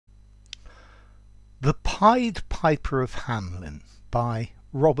The Pied Piper of Hamelin by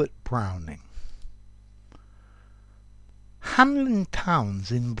Robert Browning. Hamelin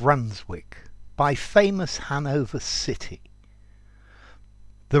town's in Brunswick, by famous Hanover city.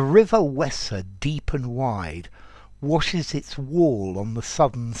 The river Weser, deep and wide, washes its wall on the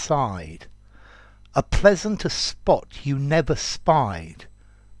southern side. A pleasanter spot you never spied.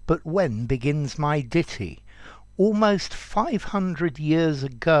 But when begins my ditty, almost 500 years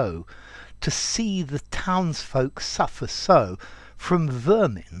ago, to see the townsfolk suffer so from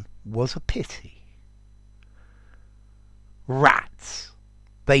vermin was a pity. Rats!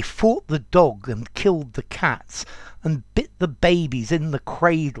 They fought the dog and killed the cats, and bit the babies in the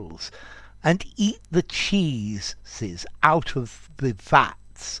cradles, and eat the cheeses out of the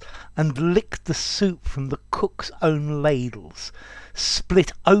vats, and licked the soup from the cook's own ladles,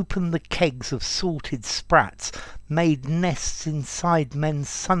 split open the kegs of salted sprats, made nests inside men's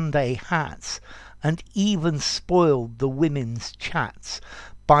Sunday hats, and even spoiled the women's chats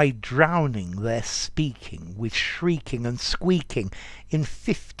by drowning their speaking with shrieking and squeaking in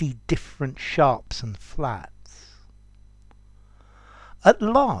 50 different sharps and flats. At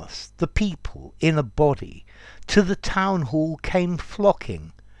last the people in a body to the town hall came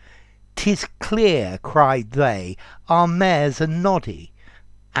flocking. "'Tis clear," cried they, "our mayor's a noddy,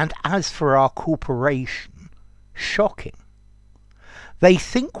 and as for our corporation, shocking. They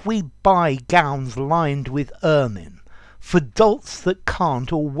think we buy gowns lined with ermine, for dolts that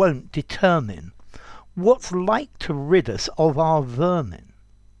can't or won't determine what's like to rid us of our vermin.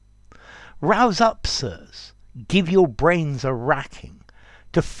 Rouse up, sirs, give your brains a racking,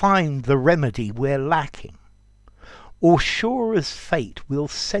 to find the remedy we're lacking, or sure as fate we'll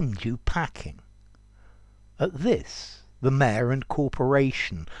send you packing." At this the mayor and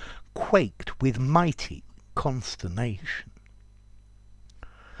corporation quaked with mighty consternation.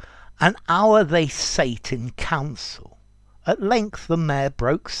 An hour they sate in council. At length the mayor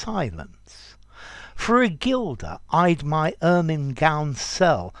broke silence. "For a guilder I'd my ermine gown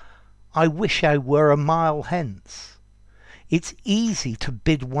sell. I wish I were a mile hence. It's easy to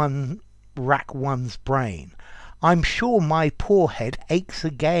bid one rack one's brain. I'm sure my poor head aches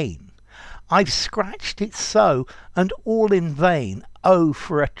again. I've scratched it so, and all in vain. Oh,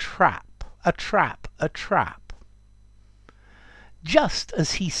 for a trap, a trap, a trap!" Just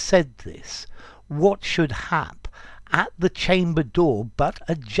as he said this, what should hap at the chamber door but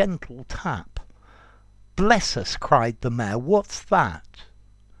a gentle tap? "Bless us," cried the mayor, "what's that?"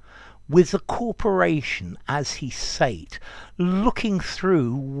 With the corporation as he sate, looking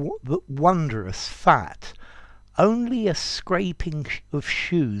through the wondrous fat, only a scraping of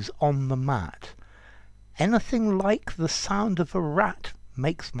shoes on the mat. Anything like the sound of a rat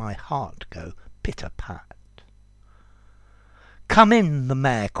makes my heart go pit-a-pat. "Come in," the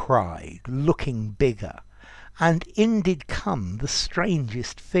mayor cried, looking bigger, and in did come the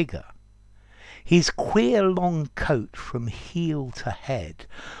strangest figure. His queer long coat from heel to head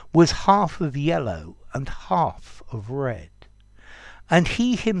was half of yellow and half of red, and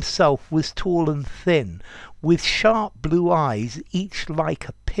he himself was tall and thin, with sharp blue eyes each like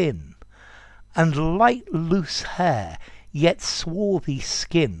a pin, and light loose hair, yet swarthy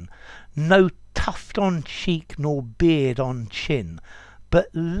skin, no tuft on cheek nor beard on chin,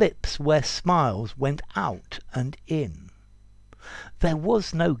 but lips where smiles went out and in. There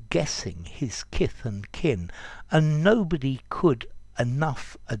was no guessing his kith and kin, and nobody could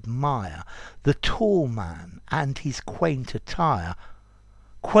enough admire the tall man and his quaint attire.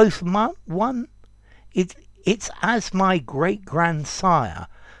 Quoth one, It's as my great-grandsire,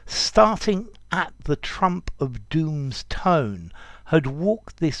 starting at the trump of doom's tone, had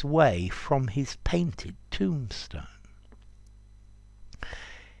walked this way from his painted tombstone.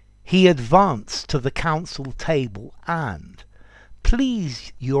 He advanced to the council table, and,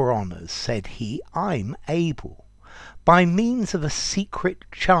 "Please your honours," said he, "I'm able, by means of a secret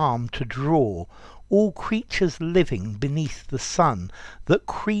charm, to draw all creatures living beneath the sun, that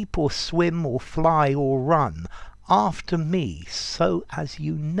creep or swim or fly or run after me, so as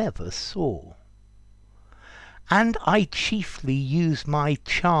you never saw. And I chiefly use my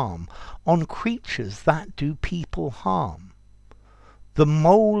charm on creatures that do people harm, the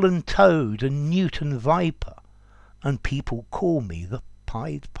mole and toad and newt and viper, and people call me the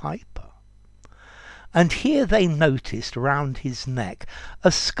Pied Piper." And here they noticed round his neck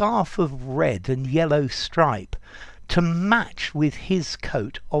a scarf of red and yellow stripe, to match with his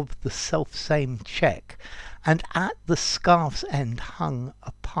coat of the selfsame check, and at the scarf's end hung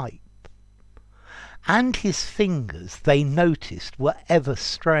a pipe. And his fingers they noticed were ever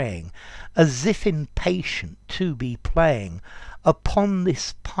straying, as if impatient to be playing upon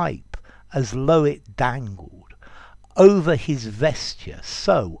this pipe as low it dangled over his vesture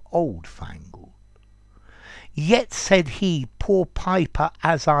so old-fangled. Yet said he, poor piper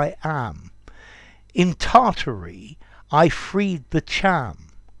as I am, in Tartary I freed the cham.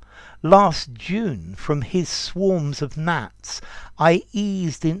 Last June from his swarms of gnats I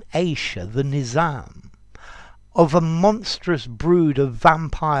eased in Asia the Nizam of a monstrous brood of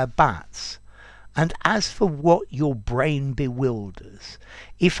vampire bats. And as for what your brain bewilders,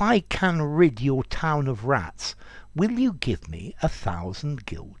 if I can rid your town of rats, will you give me 1,000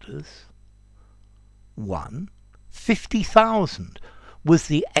 guilders? 1, 50,000 was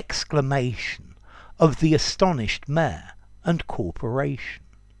the exclamation of the astonished mayor and corporation.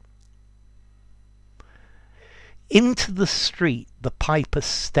 Into the street the piper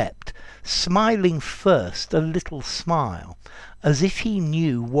stepped, smiling first a little smile, as if he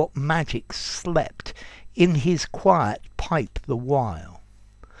knew what magic slept in his quiet pipe the while.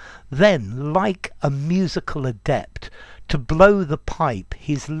 Then, like a musical adept, to blow the pipe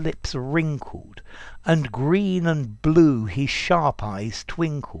his lips wrinkled, and green and blue his sharp eyes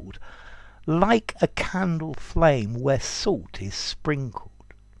twinkled, like a candle flame where salt is sprinkled.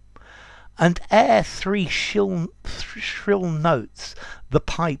 And ere 3 shrill notes the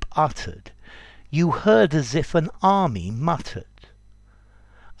pipe uttered, you heard as if an army muttered.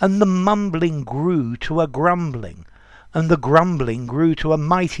 And the mumbling grew to a grumbling, and the grumbling grew to a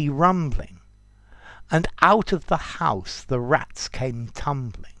mighty rumbling, and out of the house the rats came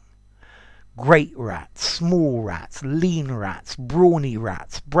tumbling. Great rats, small rats, lean rats, brawny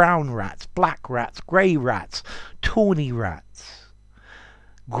rats, brown rats, black rats, grey rats, tawny rats.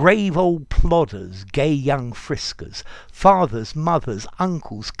 Grave old plodders, gay young friskers, fathers, mothers,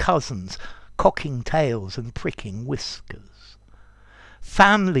 uncles, cousins, cocking tails and pricking whiskers.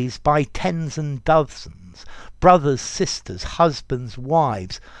 Families by tens and dozens, brothers, sisters, husbands,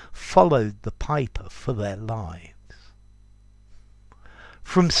 wives, followed the piper for their lives.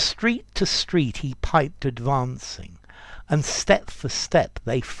 From street to street he piped advancing, and step for step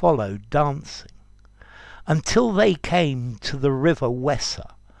they followed dancing, until they came to the river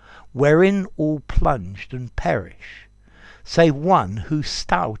Weser, wherein all plunged and perish, save one who,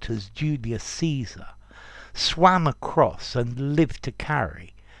 stout as Julius Caesar, swam across and lived to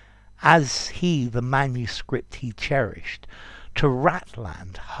carry, as he the manuscript he cherished, to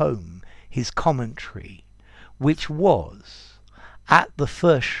Ratland home his commentary, which was, at the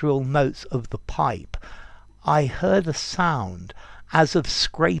first shrill notes of the pipe, I heard a sound as of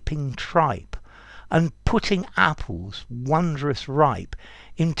scraping tripe, and putting apples wondrous ripe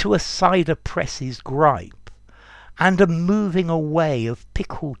into a cider press's gripe, and a moving away of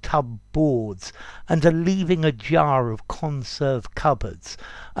pickle tub boards, and a leaving a jar of conserve cupboards,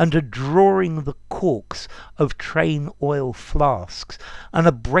 and a drawing the corks of train oil flasks, and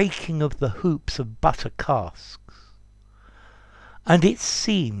a breaking of the hoops of butter casks. And it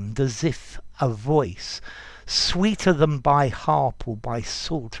seemed as if a voice, sweeter than by harp or by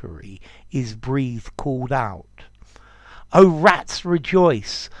psaltery, is breathed called out, O rats,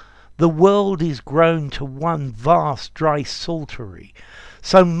 rejoice! The world is grown to one vast dry psaltery.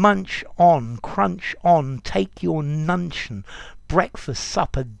 So munch on, crunch on, take your nuncheon, breakfast,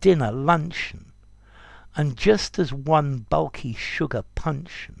 supper, dinner, luncheon. And just as one bulky sugar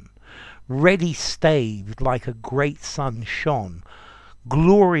puncheon, ready staved like a great sun shone,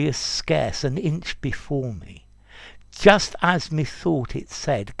 glorious scarce an inch before me, just as methought it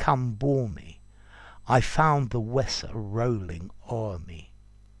said, come bore me, I found the Weser rolling o'er me.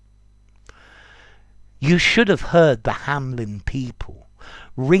 You should have heard the Hamelin people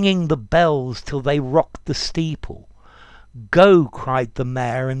ringing the bells till they rocked the steeple. Go, cried the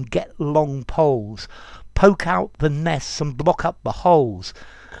mayor, and get long poles, poke out the nests and block up the holes,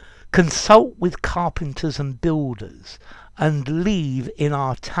 consult with carpenters and builders, and leave in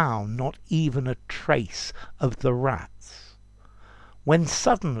our town not even a trace of the rats. When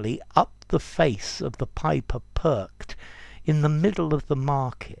suddenly up the face of the piper perked in the middle of the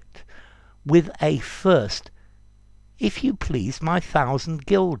market, with a first, if you please, my 1,000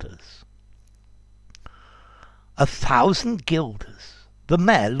 guilders. 1,000 guilders! The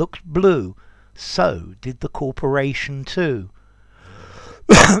mayor looked blue, so did the corporation too.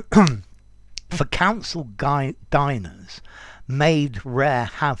 For council diners made rare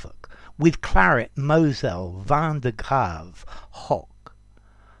havoc with claret, Moselle, Vin de Grave, hock,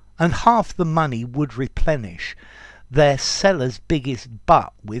 and half the money would replenish their cellar's biggest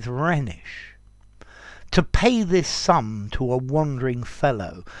butt with Rhenish. To pay this sum to a wandering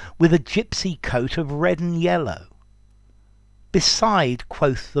fellow with a gypsy coat of red and yellow. Beside,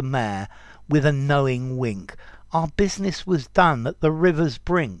 quoth the mayor with a knowing wink, our business was done at the river's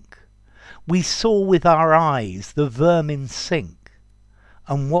brink, We saw with our eyes the vermin sink,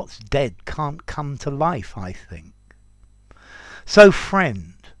 and what's dead can't come to life, I think. So,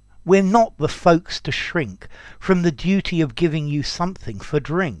 friend, we're not the folks to shrink from the duty of giving you something for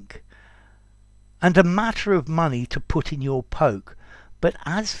drink, and a matter of money to put in your poke. But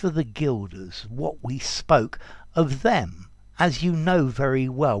as for the gilders, what we spoke of them, as you know very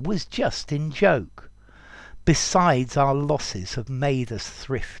well, was just in joke. Besides, our losses have made us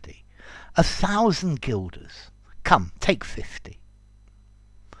thrifty. 1,000 guilders. Come, take 50.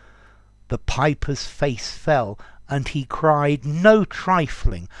 The piper's face fell, and he cried, "No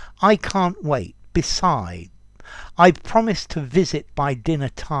trifling, I can't wait. Beside, I've promised to visit by dinner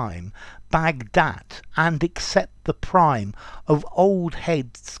time Bagdat, and accept the prime of old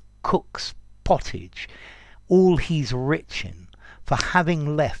head's cook's pottage, all he's rich in, for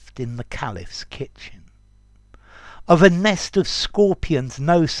having left in the caliph's kitchen. Of a nest of scorpions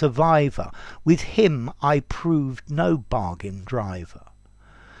no survivor, with him I proved no bargain driver.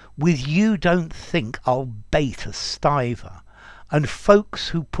 With you don't think I'll bait a stiver, and folks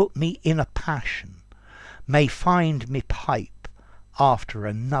who put me in a passion may find me pipe after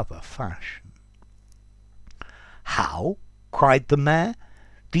another fashion." "How?" cried the mayor.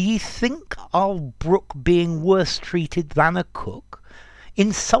 "Do ye think I'll brook being worse treated than a cook,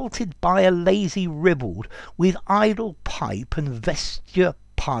 insulted by a lazy ribald, with idle pipe and vesture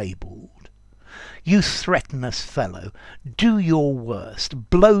piebald? You threatenous fellow, do your worst,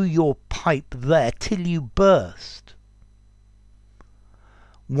 blow your pipe there till you burst."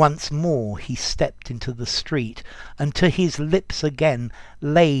 Once more he stepped into the street, and to his lips again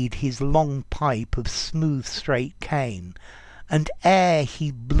laid his long pipe of smooth straight cane, and ere he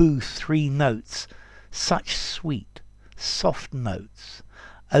blew 3 notes, such sweet, soft notes,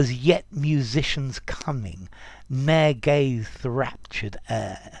 as yet musicians cunning ne'er gave the raptured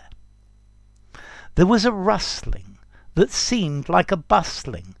air. There was a rustling that seemed like a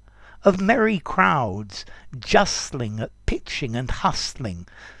bustling of merry crowds, justling at pitching and hustling.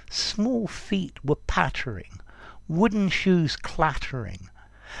 Small feet were pattering, wooden shoes clattering,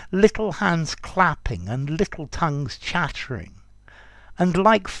 little hands clapping and little tongues chattering, and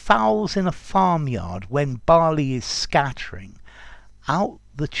like fowls in a farmyard when barley is scattering, out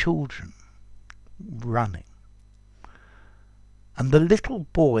the children running. And the little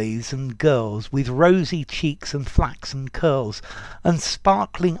boys and girls with rosy cheeks and flaxen curls, and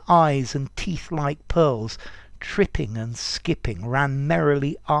sparkling eyes and teeth like pearls, tripping and skipping, ran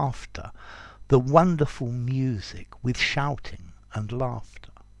merrily after the wonderful music with shouting and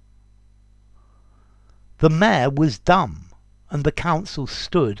laughter. The mayor was dumb, and the council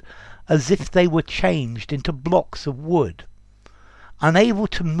stood as if they were changed into blocks of wood, unable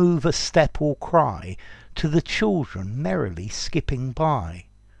to move a step or cry to the children merrily skipping by,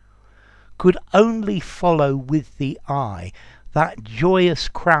 could only follow with the eye that joyous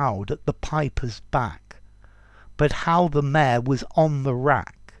crowd at the piper's back. But how the mayor was on the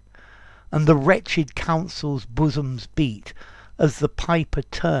rack, and the wretched council's bosoms beat, as the piper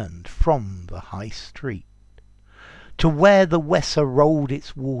turned from the high street to where the Weser rolled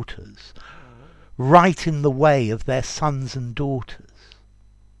its waters, right in the way of their sons and daughters.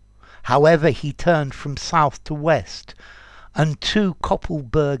 However, he turned from south to west, and to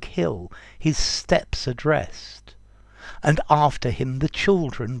Koppelberg Hill his steps addressed, and after him the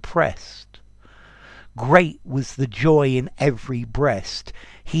children pressed. Great was the joy in every breast.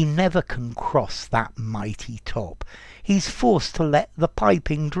 He never can cross that mighty top. He's forced to let the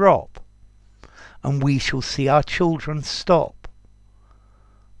piping drop, and we shall see our children stop.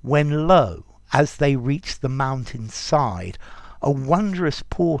 When lo, as they reached the mountain's side, a wondrous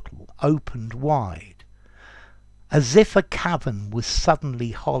portal opened wide, as if a cavern was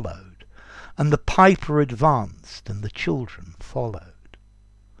suddenly hollowed, and the piper advanced, and the children followed.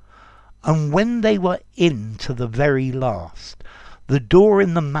 And when they were in to the very last, the door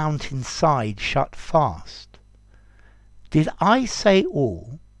in the mountain side shut fast. Did I say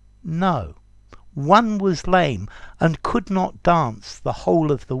all? No. One was lame, and could not dance the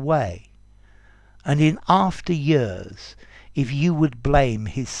whole of the way, and in after years, if you would blame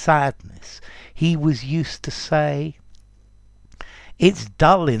his sadness, he was used to say, "It's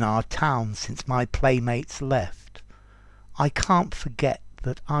dull in our town since my playmates left. I can't forget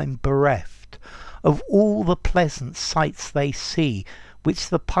that I'm bereft of all the pleasant sights they see, which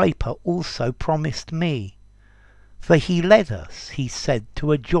the piper also promised me. For he led us, he said,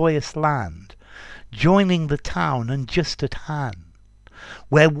 to a joyous land, joining the town and just at hand,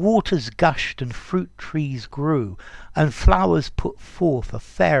 where waters gushed and fruit trees grew, and flowers put forth a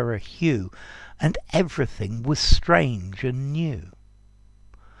fairer hue, and everything was strange and new.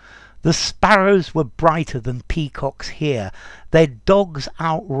 The sparrows were brighter than peacocks here, their dogs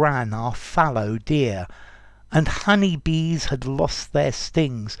outran our fallow deer, and honey bees had lost their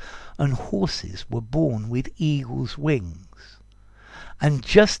stings, and horses were born with eagle's wings. And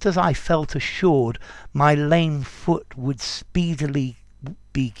just as I felt assured my lame foot would speedily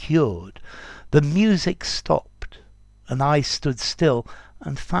be cured, the music stopped, and I stood still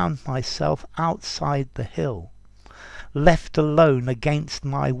and found myself outside the hill, left alone against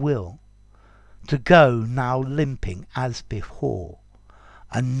my will, to go now limping as before,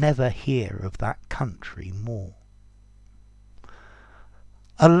 and never hear of that country more.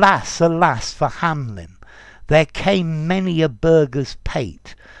 Alas, alas for Hamelin! There came many a burgher's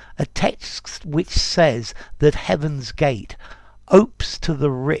pate, a text which says that heaven's gate opes to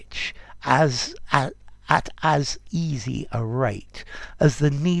the rich at as easy a rate as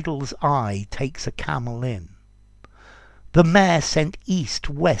the needle's eye takes a camel in. The mayor sent east,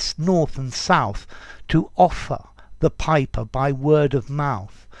 west, north and south to offer the piper by word of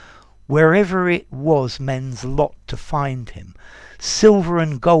mouth, wherever it was men's lot to find him, silver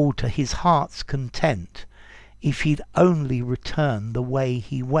and gold to his heart's content, if he'd only return the way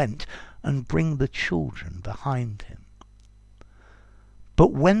he went and bring the children behind him.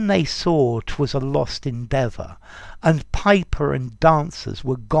 But when they saw 'twas a lost endeavour, and piper and dancers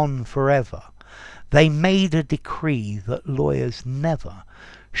were gone forever, they made a decree that lawyers never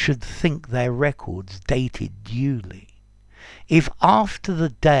should think their records dated duly, if after the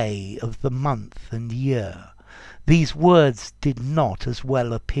day of the month and year these words did not as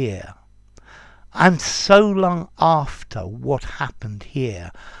well appear. And so long after what happened here,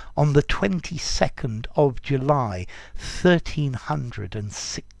 on the 22nd of July,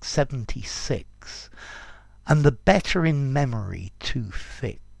 1376, and the better in memory to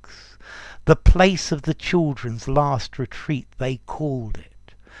fix, the place of the children's last retreat they called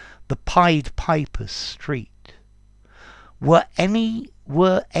it, the Pied Piper's Street. Were any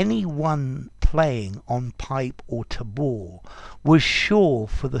one playing on pipe or tabor, was sure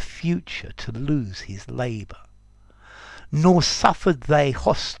for the future to lose his labour. Nor suffered they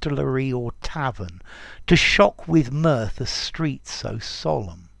hostelry or tavern to shock with mirth a street so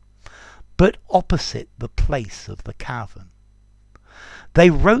solemn, but opposite the place of the cavern. They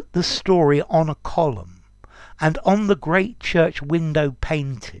wrote the story on a column, and on the great church window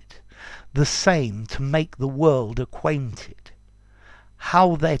painted, the same to make the world acquainted,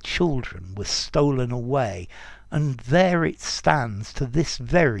 how their children were stolen away, and there it stands to this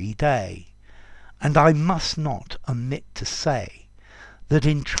very day. And I must not omit to say that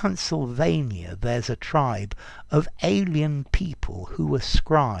in Transylvania there's a tribe of alien people who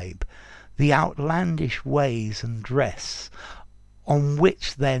ascribe the outlandish ways and dress on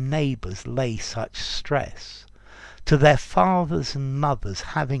which their neighbours lay such stress, to their fathers and mothers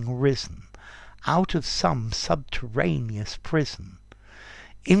having risen out of some subterraneous prison,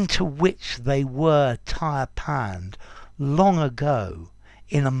 into which they were tire-panned long ago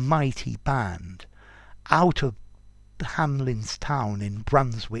in a mighty band, out of Hamelin's town in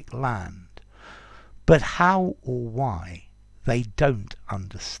Brunswick land. But how or why they don't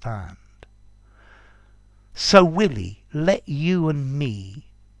understand. So Willie, let you and me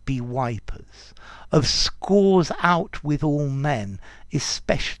be wipers of scores out with all men,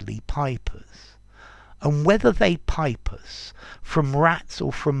 especially pipers. And whether they pipe us from rats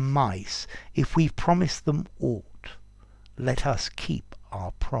or from mice, if we promise them aught, let us keep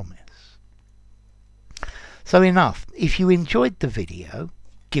our promise. So enough. If you enjoyed the video,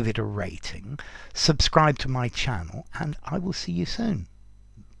 give it a rating, subscribe to my channel, and I will see you soon.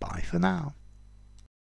 Bye for now.